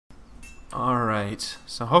Alright,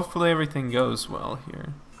 so hopefully everything goes well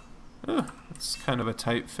here. It's kind of a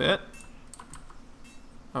tight fit.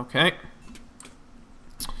 Okay.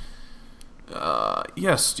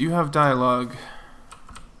 Yes, do you have dialogue?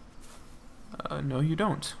 No, you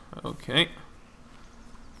don't. Okay.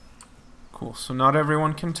 Cool, so not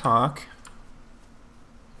everyone can talk.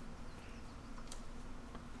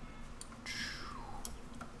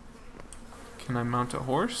 Can I mount a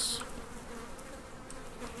horse?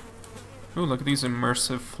 Ooh, look at these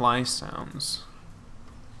immersive fly sounds.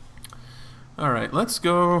 Alright, let's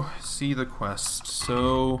go see the quest.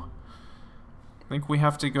 So, I think we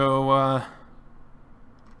have to go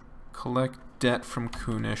collect debt from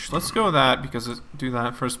Kunish. Let's go do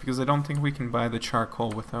that first, because I don't think we can buy the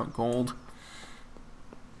charcoal without gold.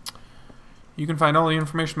 You can find all the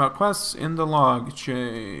information about quests in the log,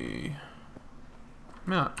 J.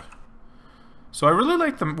 Map. So I really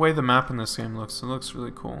like the way the map in this game looks. It looks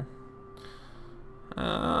really cool.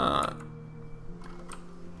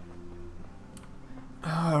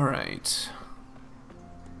 Alright.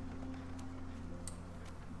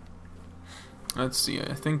 Let's see,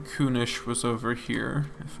 I think Kunish was over here,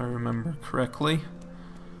 if I remember correctly.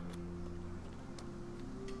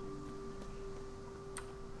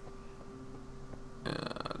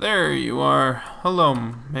 There you are. Hello,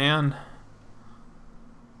 man.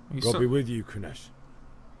 I'll be with you, Kunish.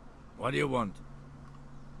 What do you want?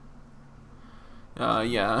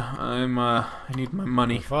 Yeah, I need my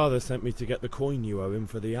money. My father sent me to get the coin you owe him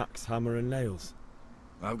for the axe, hammer, and nails.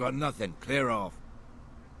 I've got nothing. Clear off.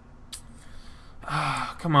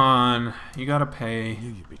 Come on, you gotta pay. I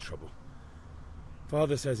knew you'd be trouble.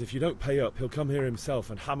 Father says if you don't pay up, he'll come here himself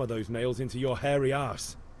and hammer those nails into your hairy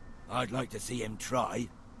arse. I'd like to see him try.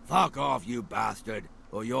 Fuck off, you bastard,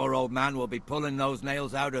 or your old man will be pulling those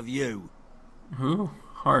nails out of you. Ooh,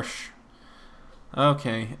 harsh.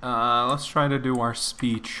 Okay, let's try to do our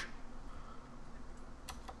speech.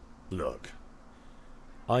 Look,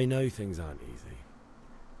 I know things aren't easy.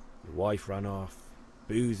 Your wife ran off,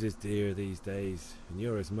 booze is dear these days, and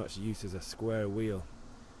you're as much use as a square wheel.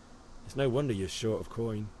 It's no wonder you're short of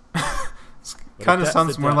coin. Kind of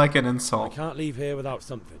sounds more like an insult. I can't leave here without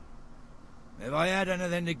something. If I had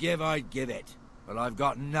anything to give, I'd give it. But I've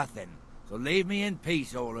got nothing. So leave me in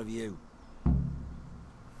peace, all of you.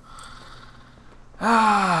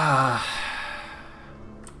 Ah.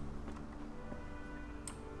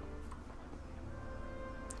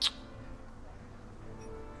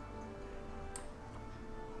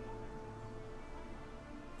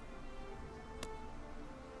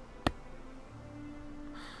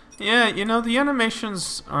 Yeah, you know, the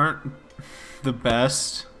animations aren't the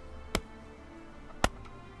best,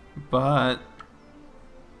 but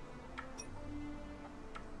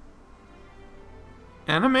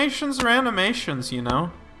animations are animations, you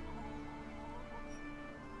know?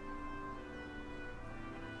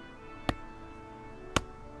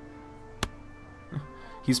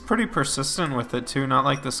 He's pretty persistent with it too, not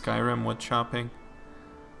like the Skyrim wood chopping.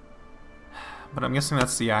 But I'm guessing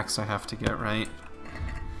that's the axe I have to get, right?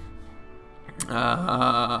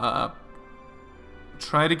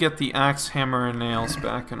 Try to get the axe, hammer, and nails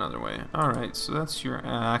back another way. Alright, so that's your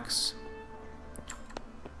axe.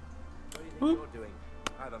 What do you think you're doing?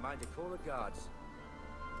 I have a mind to call the guards.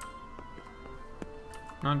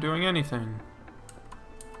 Not doing anything.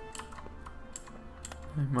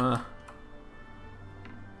 I'm,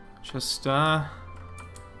 just,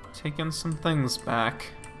 taking some things back.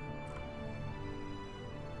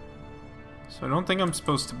 So I don't think I'm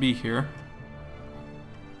supposed to be here.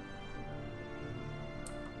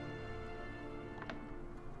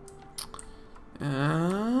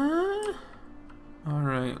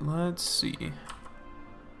 Alright, let's see.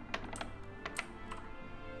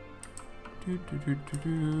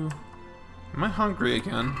 Am I hungry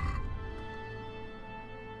again?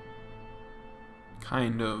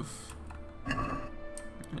 Kind of.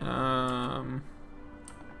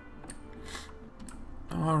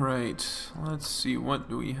 Alright, let's see, what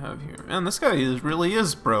do we have here? Man, this guy really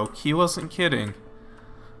is broke. He wasn't kidding.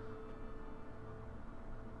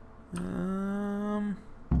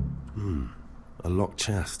 A locked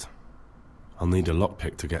chest. I'll need a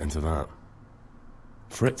lockpick to get into that.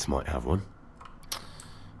 Fritz might have one.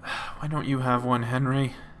 Why don't you have one,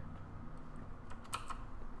 Henry?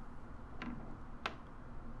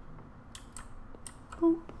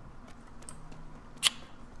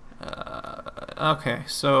 Okay,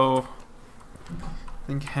 so I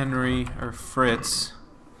think Henry or Fritz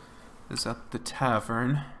is at the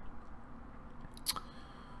tavern.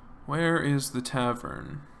 Where is the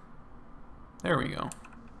tavern? There we go.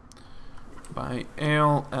 Buy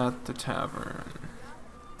ale at the tavern.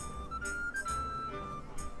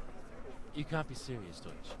 You can't be serious,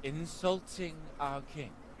 Deutsch. Insulting our king.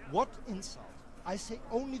 What insult? I say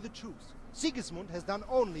only the truth. Sigismund has done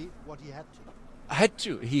only what he had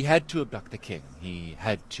to. He had to abduct the king. He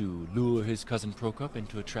had to lure his cousin Prokop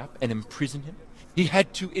into a trap and imprison him. He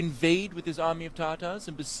had to invade with his army of Tatars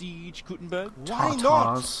and besiege Kuttenberg. Why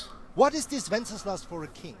not? What is this Wenceslas for a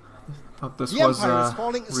king? I thought this the was empire is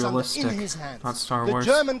falling asunder realistic, in his hands. not Star the Wars.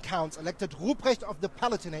 German counts elected Ruprecht of the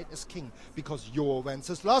Palatinate as king because your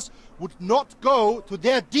Wenceslas would not go to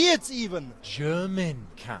their deeds even. German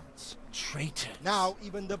counts. Traitors. Now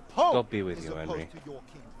even the Pope God be with is you, opposed Henry. to your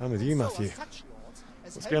king. I'm with you, So are Matthew. such lords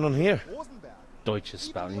as What's going on here? Rosenberg. Deutsch is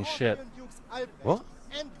Even spouting the shit. Austrian Dukes Albrecht What?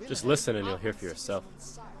 and Just Wilhelm listen and are you'll hear on for yourself. Sigismund's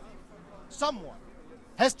side. Someone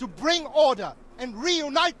has to bring order and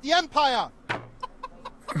reunite the empire.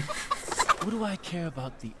 What do I care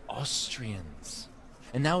about the Austrians?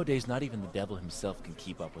 And nowadays, not even the devil himself can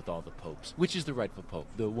keep up with all the popes. Which is the rightful pope?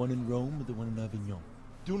 The one in Rome or the one in Avignon?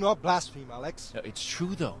 Do not blaspheme, Alex. No, it's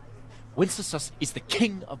true, though. Wenceslas is the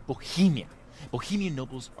king of Bohemia. Bohemian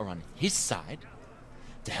nobles are on his side.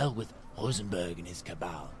 To hell with Rosenberg and his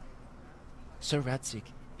cabal. Sir Radzig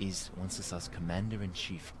is Wenceslas'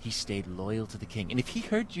 commander-in-chief. He stayed loyal to the king. And if he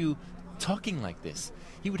heard you talking like this,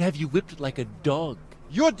 he would have you whipped like a dog.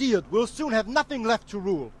 Your Diet will soon have nothing left to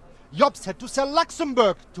rule. Jobst had to sell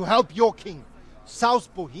Luxembourg to help your king.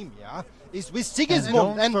 South Bohemia is with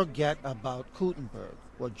Sigismund And don't forget about Kuttenberg,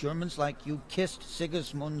 where Germans like you kissed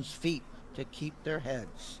Sigismund's feet to keep their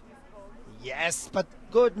heads. Yes, but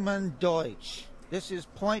Goodman Deutsch, this is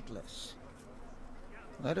pointless.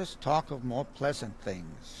 Let us talk of more pleasant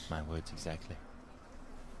things. My words exactly.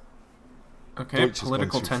 Okay, Deutsch has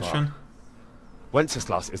political gone too far. tension.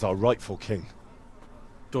 Wenceslas is our rightful king.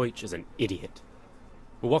 Deutsch is an idiot.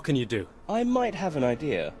 But what can you do? I might have an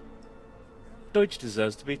idea. Deutsch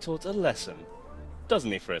deserves to be taught a lesson.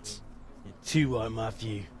 Doesn't he, Fritz? You're too right,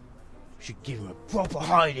 Matthew. Should give him a proper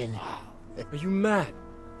hiding. Are you mad?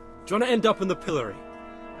 Do you want to end up in the pillory?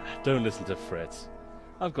 Don't listen to Fritz.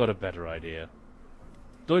 I've got a better idea.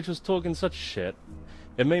 Deutsch was talking such shit,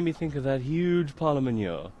 it made me think of that huge parliament.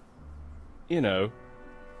 You know,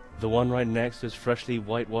 the one right next to his freshly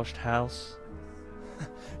whitewashed house.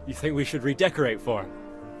 You think we should redecorate for him?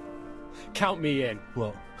 Count me in.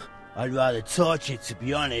 Well, I'd rather torch it, to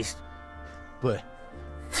be honest. But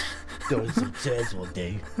throwing some tears will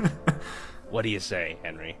do. What do you say,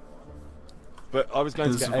 Henry? But I was going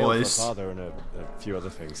His to get ale for my voice. father and a few other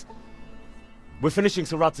things. We're finishing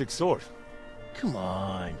Sir Radzig's sword. Come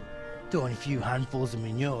on. Throwing a few handfuls of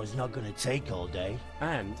manure is not going to take all day.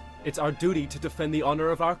 And it's our duty to defend the honor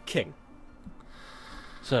of our king.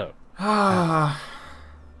 So, Ah.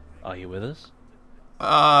 are you with us?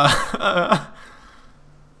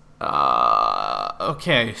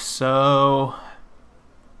 Okay, so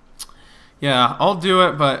yeah, I'll do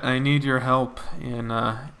it, but I need your help in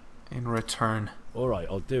return. Alright,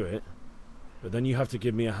 I'll do it. But then you have to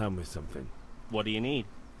give me a hand with something. What do you need?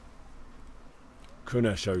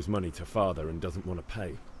 Kruna shows money to father and doesn't want to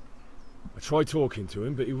pay. I tried talking to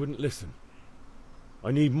him, but he wouldn't listen.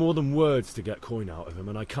 I need more than words to get coin out of him,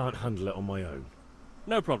 and I can't handle it on my own.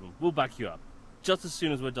 No problem, we'll back you up. Just as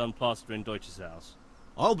soon as we're done plastering Deutsch's house.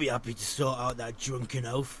 I'll be happy to sort out that drunken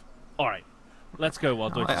oaf. Alright, let's go while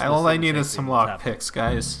Deutsch is All I still need is saying some what's lock happening. picks,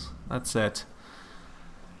 guys. That's it.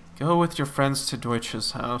 Go with your friends to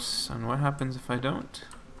Deutsch's house, and what happens if I don't?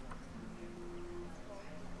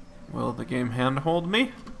 Will the game handhold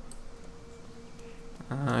me?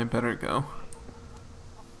 I better go.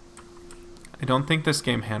 I don't think this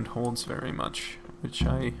game handholds very much, which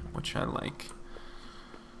I like.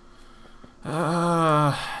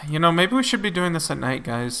 You know, maybe we should be doing this at night,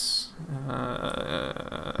 guys.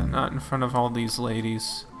 Not in front of all these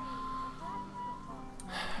ladies.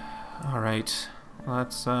 All right,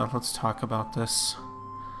 let's talk about this.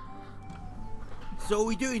 So are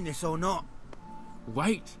we doing this or not?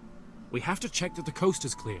 Wait. We have to check that the coast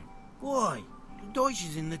is clear. Why? Deutsch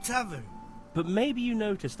is in the tavern. But maybe you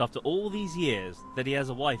noticed after all these years that he has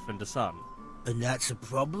a wife and a son. And that's a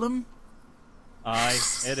problem? Aye,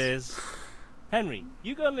 it is. Henry,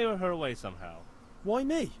 you go and lure her away somehow. Why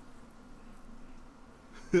me?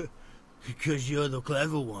 Because you're the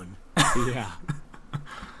clever one. Yeah.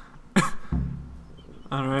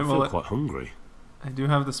 All right, I well, feel quite hungry. I do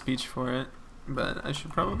have the speech for it, but I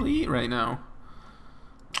should probably eat right now.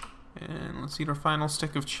 And let's eat our final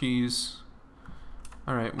stick of cheese.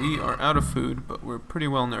 Alright, we are out of food, but we're pretty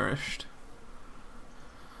well nourished.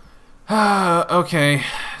 Okay,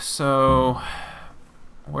 so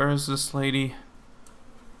where is this lady?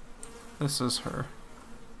 This is her.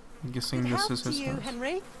 I'm guessing this is his house.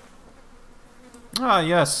 Henry. Ah,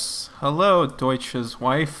 yes. Hello, Deutsch's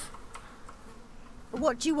wife.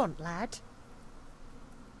 What do you want, lad?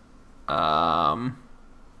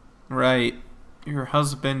 Right. Your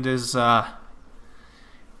husband is,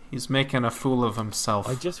 he's making a fool of himself.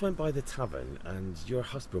 I just went by the tavern and your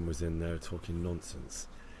husband was in there talking nonsense.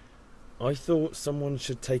 I thought someone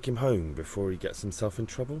should take him home before he gets himself in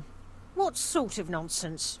trouble. What sort of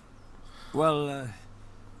nonsense? Well,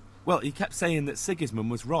 he kept saying that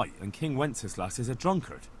Sigismund was right and King Wenceslas is a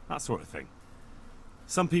drunkard, that sort of thing.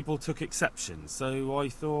 Some people took exception, so I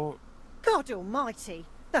thought... God almighty,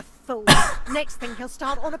 the fool. Next thing he'll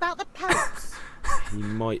start on about the popes. He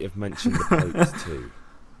might have mentioned the popes too.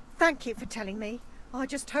 Thank you for telling me. I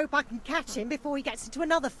just hope I can catch him before he gets into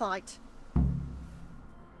another fight.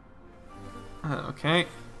 Okay.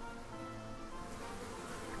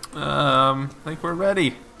 I think we're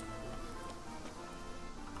ready.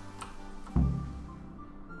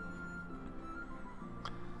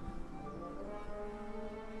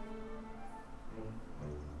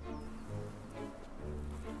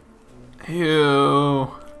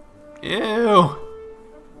 Ew. Ew.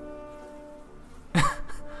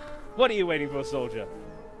 What are you waiting for, soldier?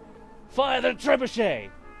 Fire the trebuchet!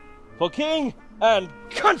 For king and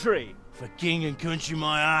country! For king and country,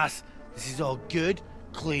 my ass. This is all good,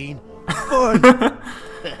 clean, fun.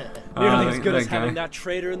 Nearly as good as having that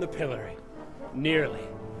traitor in the pillory. Nearly.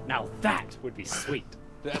 Now that would be sweet.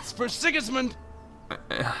 That's for Sigismund!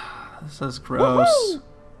 This is gross.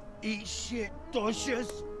 Eat shit,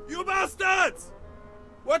 Docious. You bastards!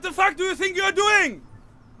 What the fuck do you think you're doing?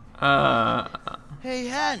 Hey,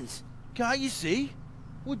 Hans, can't you see?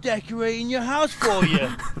 We're decorating your house for you.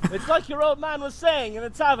 It's like your old man was saying in the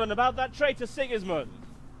tavern about that traitor Sigismund.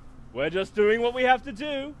 We're just doing what we have to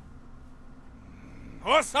do.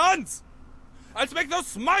 Oh, sons! I'll make those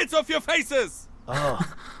smiles off your faces!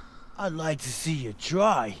 Oh, I'd like to see you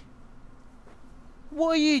try.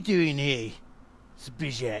 What are you doing here,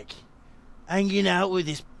 Zbyszek? Hanging out with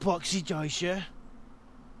this poxy Deutscher?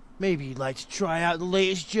 Maybe you'd like to try out the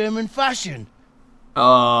latest German fashion.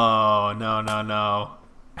 Oh, no, no, no.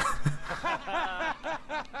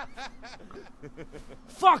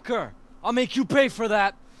 Fucker! I'll make you pay for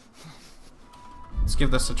that. Let's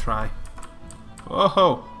give this a try.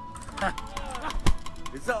 Whoa.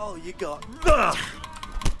 Is that all you got?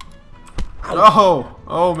 Oh,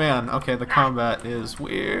 oh man. Okay, the combat is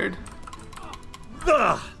weird.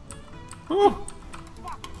 Ooh.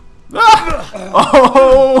 Ah!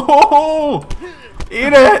 Oh!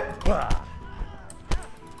 Eat it!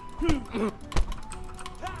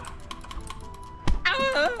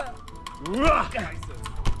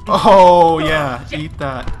 Oh yeah, eat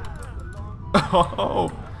that.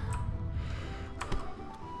 Oh.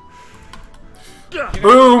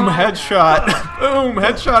 Boom, headshot. Boom,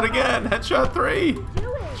 headshot again. Headshot 3.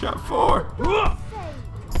 Shot 4.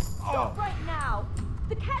 Stop right now.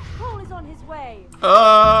 The cat's call is on his way.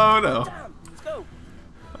 Oh no. Let's go.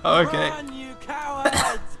 Okay. Run, you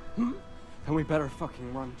cowards! And we better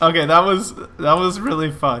fucking run. Okay, that was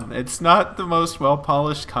really fun. It's not the most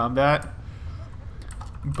well-polished combat,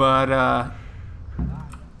 but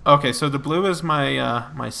okay, so the blue is my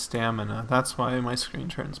my stamina. That's why my screen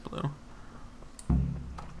turns blue.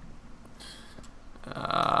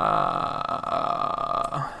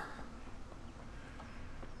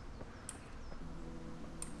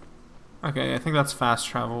 Okay, I think that's fast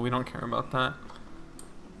travel. We don't care about that.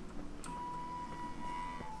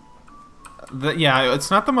 Yeah,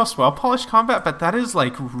 it's not the most well-polished combat, but that is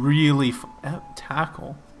like really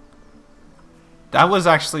tackle. That was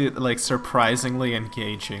actually like surprisingly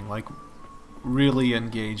engaging, like really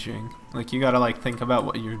engaging. Like you gotta like think about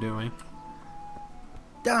what you're doing.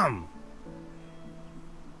 Damn.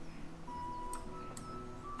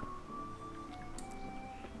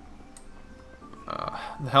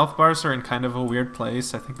 The health bars are in kind of a weird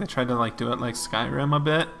place. I think they tried to like do it like Skyrim a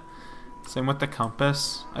bit. Same with the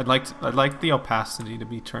compass. I'd like the opacity to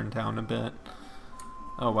be turned down a bit.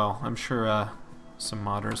 Oh well, I'm sure some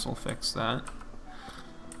modders will fix that.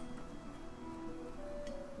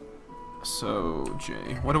 So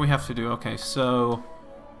Jay, what do we have to do? Okay, so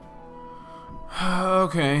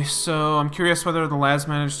I'm curious whether the lads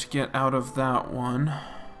managed to get out of that one.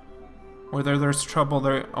 Whether there's trouble,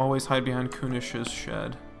 they always hide behind Kunish's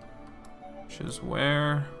shed. Which is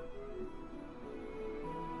where?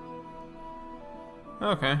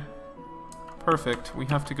 Okay. Perfect. We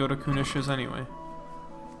have to go to Kunish's anyway.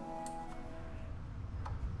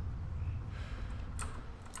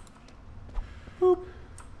 Boop.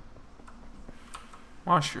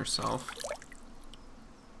 Wash yourself.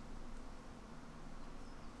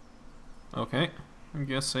 Okay. I'm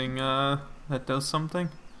guessing, that does something.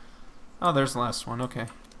 Oh, there's the last one. Okay.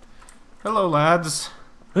 Hello, lads.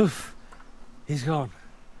 Oof. He's gone.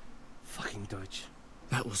 Fucking Deutsch.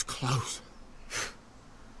 That was close.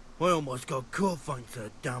 I almost got caught thanks to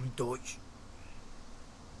that damn Deutsch.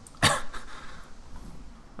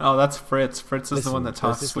 Oh, that's Fritz. Fritz is the one that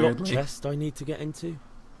talks weirdly. There's this chest I need to get into.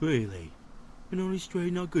 Really? An honest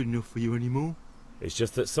trade not good enough for you anymore? It's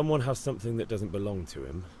just that someone has something that doesn't belong to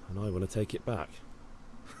him, and I want to take it back.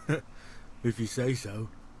 If you say so.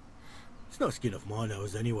 It's not skin off my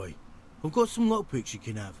nose anyway. I've got some lockpicks you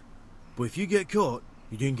can have. But if you get caught,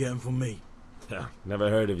 you didn't get them from me. Never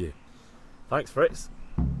heard of you. Thanks, Fritz.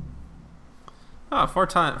 Ah, 4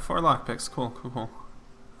 lockpicks. Cool.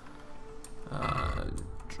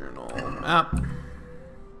 Journal map.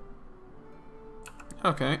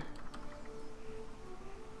 Okay.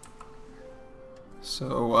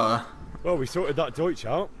 So, well, we sorted that Deutsch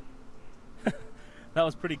out. That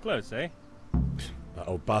was pretty close, eh? That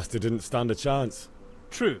old bastard didn't stand a chance.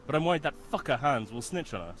 True, but I'm worried that fucker Hans will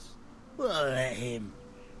snitch on us. Well, let him.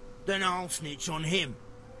 Then I'll snitch on him.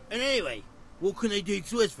 And anyway, what can they do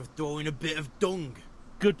to us for throwing a bit of dung?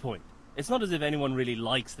 Good point. It's not as if anyone really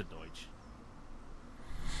likes the Deutsch.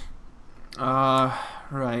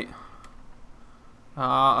 Right.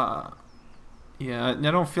 Yeah, I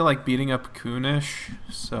don't feel like beating up Kunish,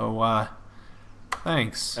 so,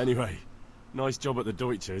 thanks. Anyway, nice job at the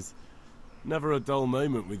Deutschers. Never a dull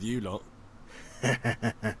moment with you lot.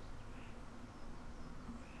 Let's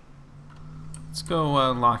go,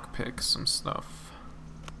 lockpick some stuff.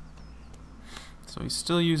 So he's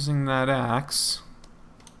still using that axe,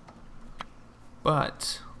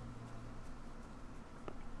 but...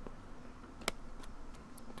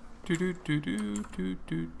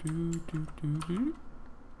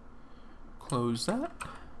 Close that.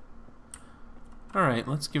 Alright,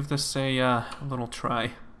 let's give this a little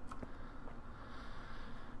try.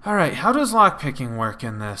 Alright, how does lockpicking work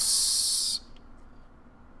in this?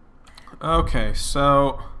 Okay,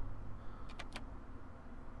 so...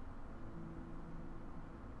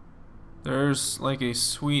 there's like a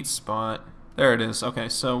sweet spot. There it is. Okay,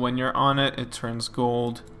 so when you're on it, it turns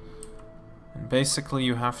gold. And basically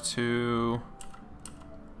you have to...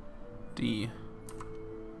 D.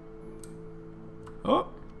 Oh!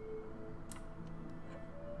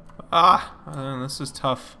 Ah! This is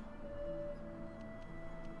tough.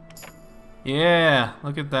 Yeah!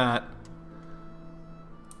 Look at that.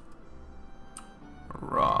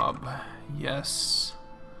 Rob. Yes.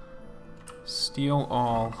 Steal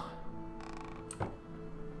all.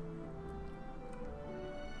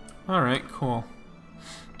 Alright, cool.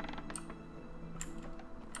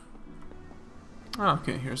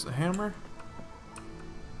 Okay, here's the hammer.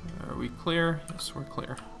 Are we clear? Yes, we're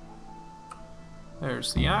clear.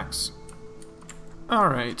 There's the axe.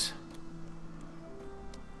 Alright.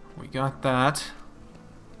 We got that.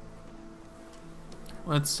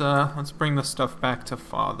 Let's bring the stuff back to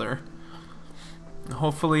Father.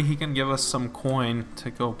 Hopefully he can give us some coin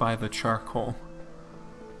to go buy the charcoal.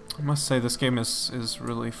 I must say this game is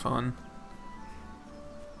really fun.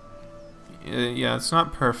 Yeah, it's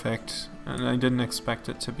not perfect, and I didn't expect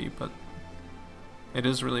it to be, but it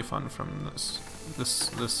is really fun from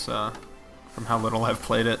from how little I've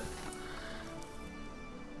played it.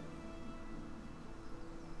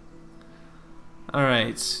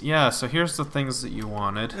 Alright, yeah, so here's the things that you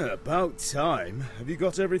wanted. About time. Have you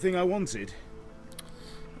got everything I wanted?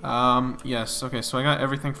 Yes, okay, so I got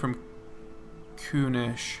everything from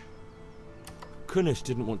Kunish. Kunish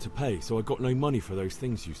didn't want to pay, so I got no money for those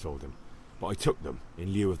things you sold him. But I took them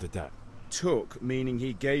in lieu of the debt. Took, meaning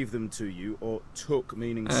he gave them to you, or took,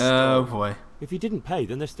 meaning oh boy. If he didn't pay,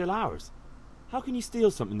 then they're still ours. How can you steal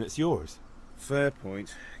something that's yours? Fair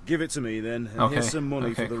point. Give it to me then, and okay. here's some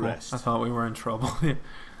money for the cool. rest. I thought we were in trouble.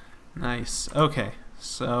 Nice. Okay,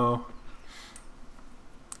 so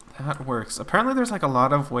that works. Apparently there's like a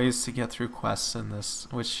lot of ways to get through quests in this,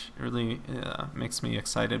 which really makes me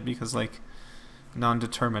excited because like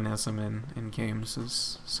non-determinism in games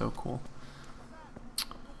is so cool.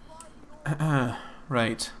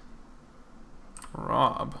 Right.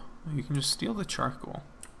 Rob. You can just steal the charcoal.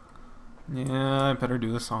 Yeah, I better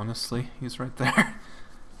do this honestly. He's right there.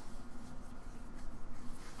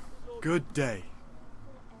 Good day.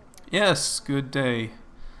 Yes, good day.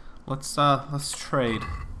 Let's trade.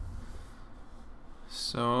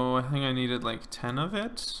 So I think I needed like 10 of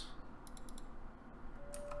it.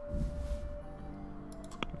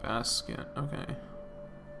 Basket, okay.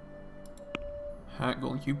 Hat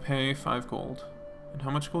gold, you pay 5 gold. And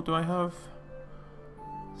how much gold do I have?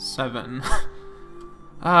 7.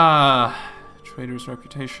 Trader's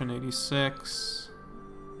reputation 86.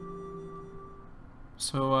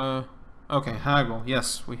 So, okay, haggle.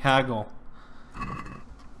 Yes, we haggle.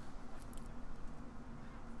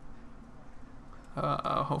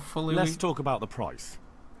 Hopefully Let's talk about the price.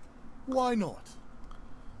 Why not?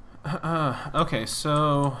 Okay,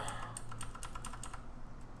 so...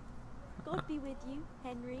 God be with you,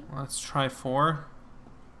 Henry. Let's try 4.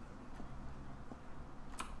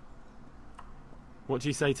 What do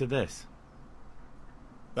you say to this?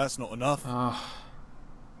 That's not enough.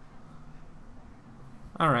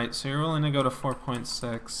 Alright, so you're willing to go to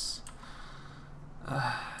 4.6.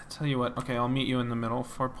 Tell you what, okay, I'll meet you in the middle.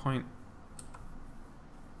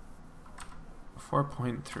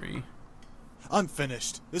 4.3. I'm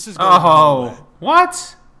finished. This is going nowhere.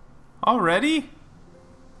 What? Already?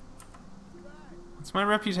 What's my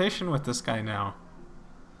reputation with this guy now?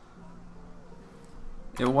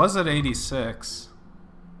 It was at 86.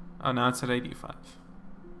 Oh, now it's at 85.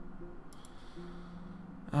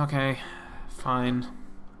 Okay, fine.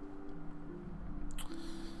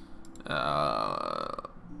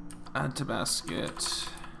 Add to basket.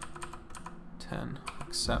 10.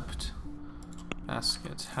 Accept.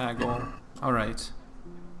 Basket. Haggle. Alright.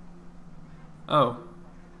 Oh.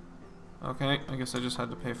 Okay, I guess I just had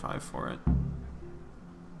to pay 5 for it.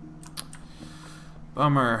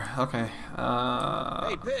 Bummer. Okay.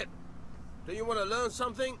 Hey, Pip. Do you want to learn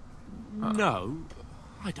something? No,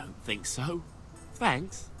 I don't think so.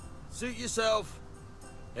 Thanks. Suit yourself.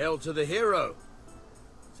 Hail to the hero.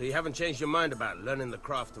 So you haven't changed your mind about learning the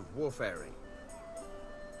craft of warfaring?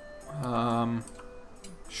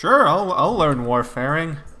 Sure, I'll learn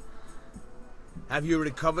warfaring. Have you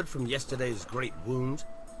recovered from yesterday's great wound?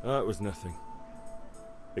 It was nothing.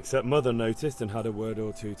 Except Mother noticed and had a word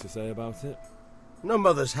or two to say about it. No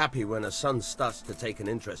mother's happy when her son starts to take an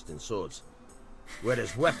interest in swords. Where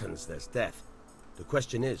there's weapons, there's death. The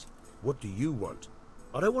question is, what do you want?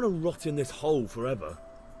 I don't want to rot in this hole forever.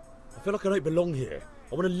 I feel like I don't belong here.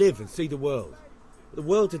 I want to live and see the world. But the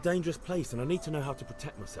world's a dangerous place and I need to know how to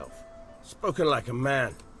protect myself. Spoken like a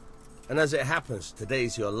man. And as it happens,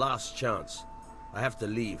 today's your last chance. I have to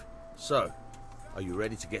leave. So, are you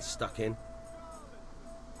ready to get stuck in?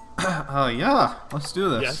 Yeah, let's do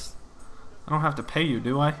this. Yes. I don't have to pay you,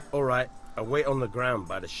 do I? Alright, I wait on the ground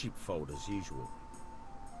by the sheepfold as usual.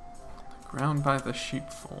 Ground by the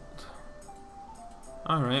sheepfold.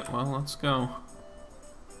 Alright, well, let's go.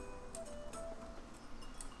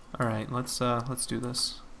 Alright, let's do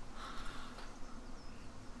this.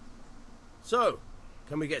 So,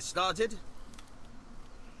 can we get started?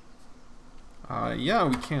 Yeah,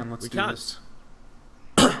 we can. Let's do this.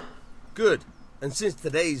 Good. And since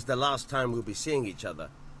today's the last time we'll be seeing each other,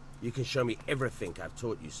 you can show me everything I've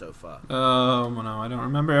taught you so far. Oh, no, I don't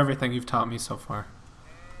remember everything you've taught me so far.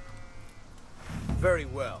 Very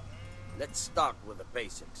well. Let's start with the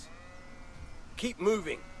basics. Keep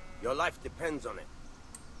moving. Your life depends on it.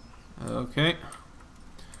 Okay.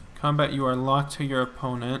 Combat, you are locked to your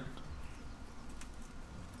opponent.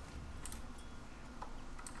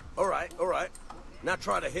 Alright, alright. Now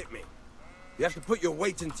try to hit me. You have to put your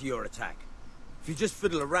weight into your attack. If you just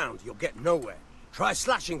fiddle around, you'll get nowhere. Try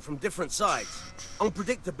slashing from different sides.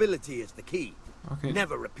 Unpredictability is the key. Okay.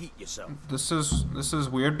 Never repeat yourself. This is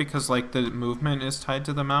weird because like the movement is tied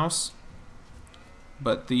to the mouse,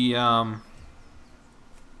 but the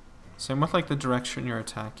same with like the direction you're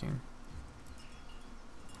attacking.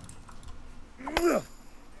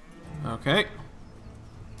 Okay.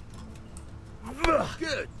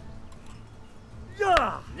 Good.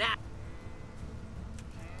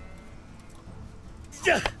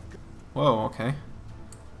 Whoa, okay.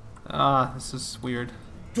 This is weird.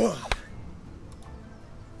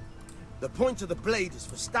 The point of the blade is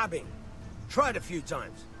for stabbing. Try it a few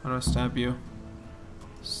times. How do I stab you?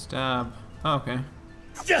 Stab. Oh, okay.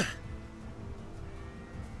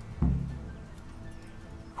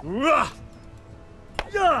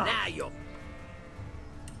 Now you're...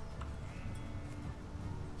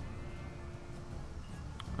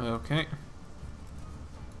 Okay.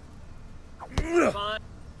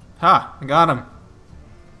 Ha! I got him.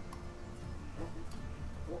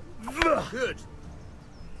 Good.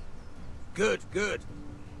 Good, good.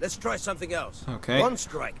 Let's try something else. Okay. One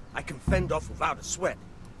strike, I can fend off without a sweat.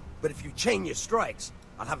 But if you chain your strikes,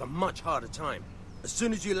 I'll have a much harder time. As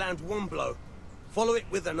soon as you land one blow, follow it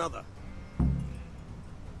with another.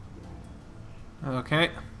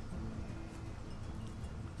 Okay.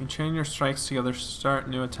 You chain your strikes together, start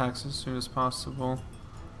new attacks as soon as possible.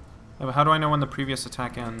 Yeah, but how do I know when the previous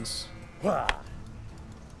attack ends?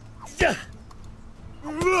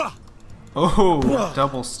 Oh,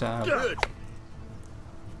 double stab.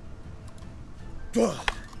 Good.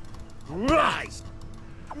 Nice.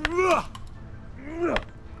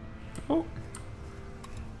 Oh.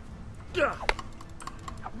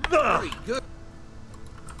 Very good.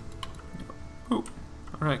 Ooh.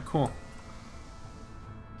 Alright, cool.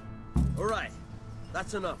 Alright,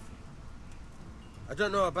 that's enough. I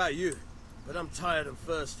don't know about you, but I'm tired and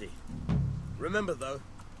thirsty. Remember though,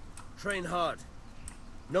 train hard.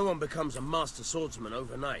 No one becomes a master swordsman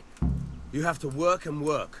overnight. You have to work and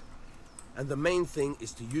work. And the main thing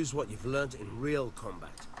is to use what you've learned in real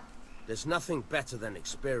combat. There's nothing better than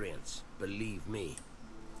experience, believe me.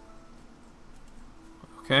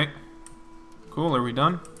 Okay. Cool, are we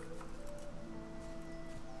done?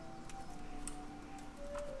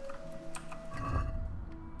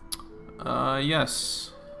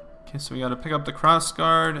 Yes. Okay, so we gotta pick up the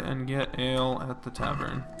crossguard and get ale at the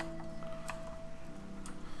tavern.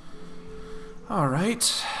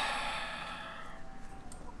 Alright.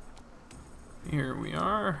 Here we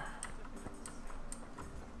are.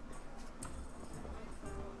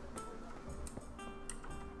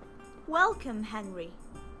 Welcome, Henry.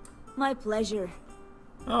 My pleasure.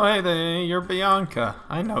 Oh, hey there, you're Bianca.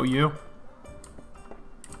 I know you.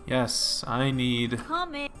 Yes, I need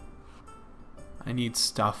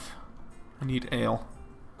stuff. I need ale.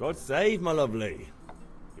 God save, my lovely.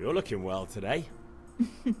 You're looking well today.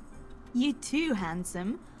 You too,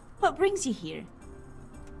 handsome. What brings you here?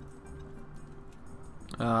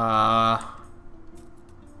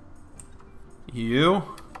 You?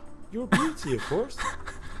 Your beauty, of course.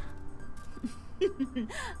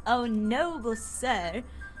 Oh, noble sir.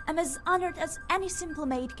 I'm as honored as any simple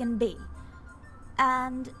maid can be.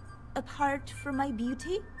 And apart from my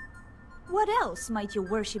beauty, what else might your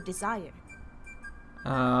worship desire?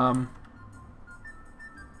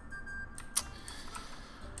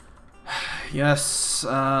 Yes,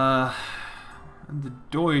 the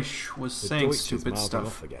Deutsch was saying Deutsch stupid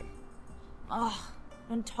stuff. Again. Oh,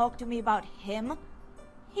 don't talk to me about him.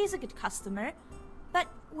 He's a good customer, but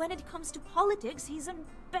when it comes to politics, he's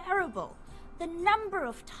unbearable. The number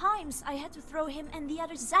of times I had to throw him and the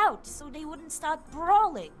others out so they wouldn't start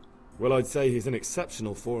brawling. Well, I'd say he's in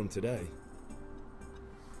exceptional form today.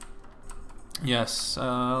 Yes,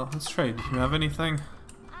 let's trade. Do you have anything?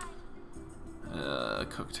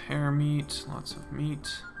 Cooked hare meat, lots of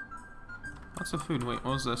meat. Lots of food. Wait,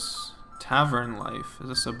 what was this? Tavern life. Is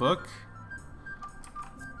this a book?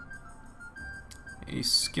 A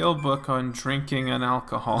skill book on drinking and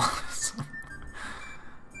alcoholism.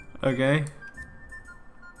 Okay.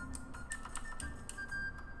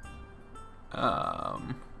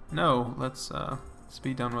 No, let's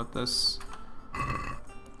be done with this.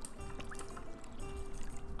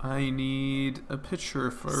 I need a pitcher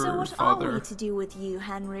for So what father. are we to do with you,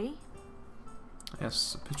 Henry?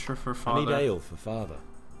 Yes, a pitcher for father. I need ale for father.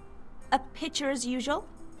 A pitcher as usual?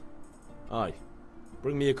 Aye.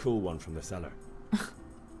 Bring me a cool one from the cellar.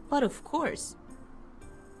 But of course.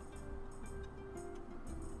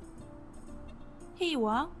 Here you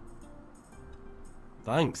are.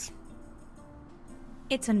 Thanks.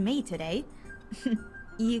 It's on me today.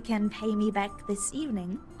 You can pay me back this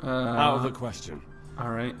evening. Out of the question.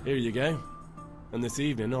 Alright. Here you go. And this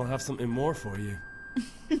evening I'll have something more for you.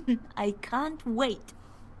 I can't wait.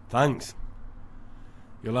 Thanks.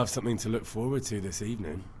 You'll have something to look forward to this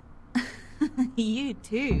evening. You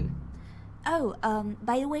too. Oh,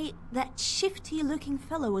 by the way, that shifty-looking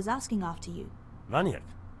fellow was asking after you. Vaniak?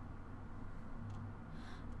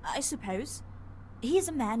 I suppose. He's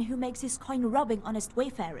a man who makes his coin robbing honest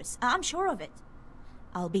wayfarers. I'm sure of it.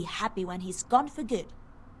 I'll be happy when he's gone for good.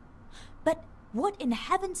 But what in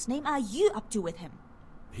heaven's name are you up to with him?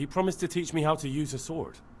 He promised to teach me how to use a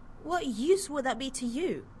sword. What use would that be to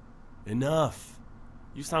you? Enough.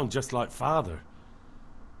 You sound just like father.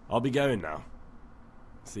 I'll be going now.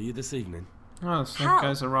 See you this evening. Oh, this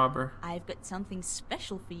guy's a robber. I've got something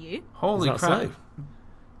special for you. Holy crap. So?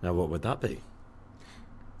 Now what would that be?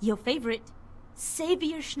 Your favorite,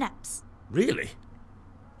 Savior Schnapps. Really?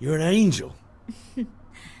 You're an angel.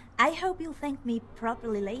 I hope you'll thank me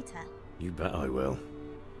properly later. You bet I will.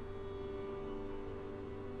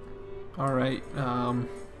 Alright,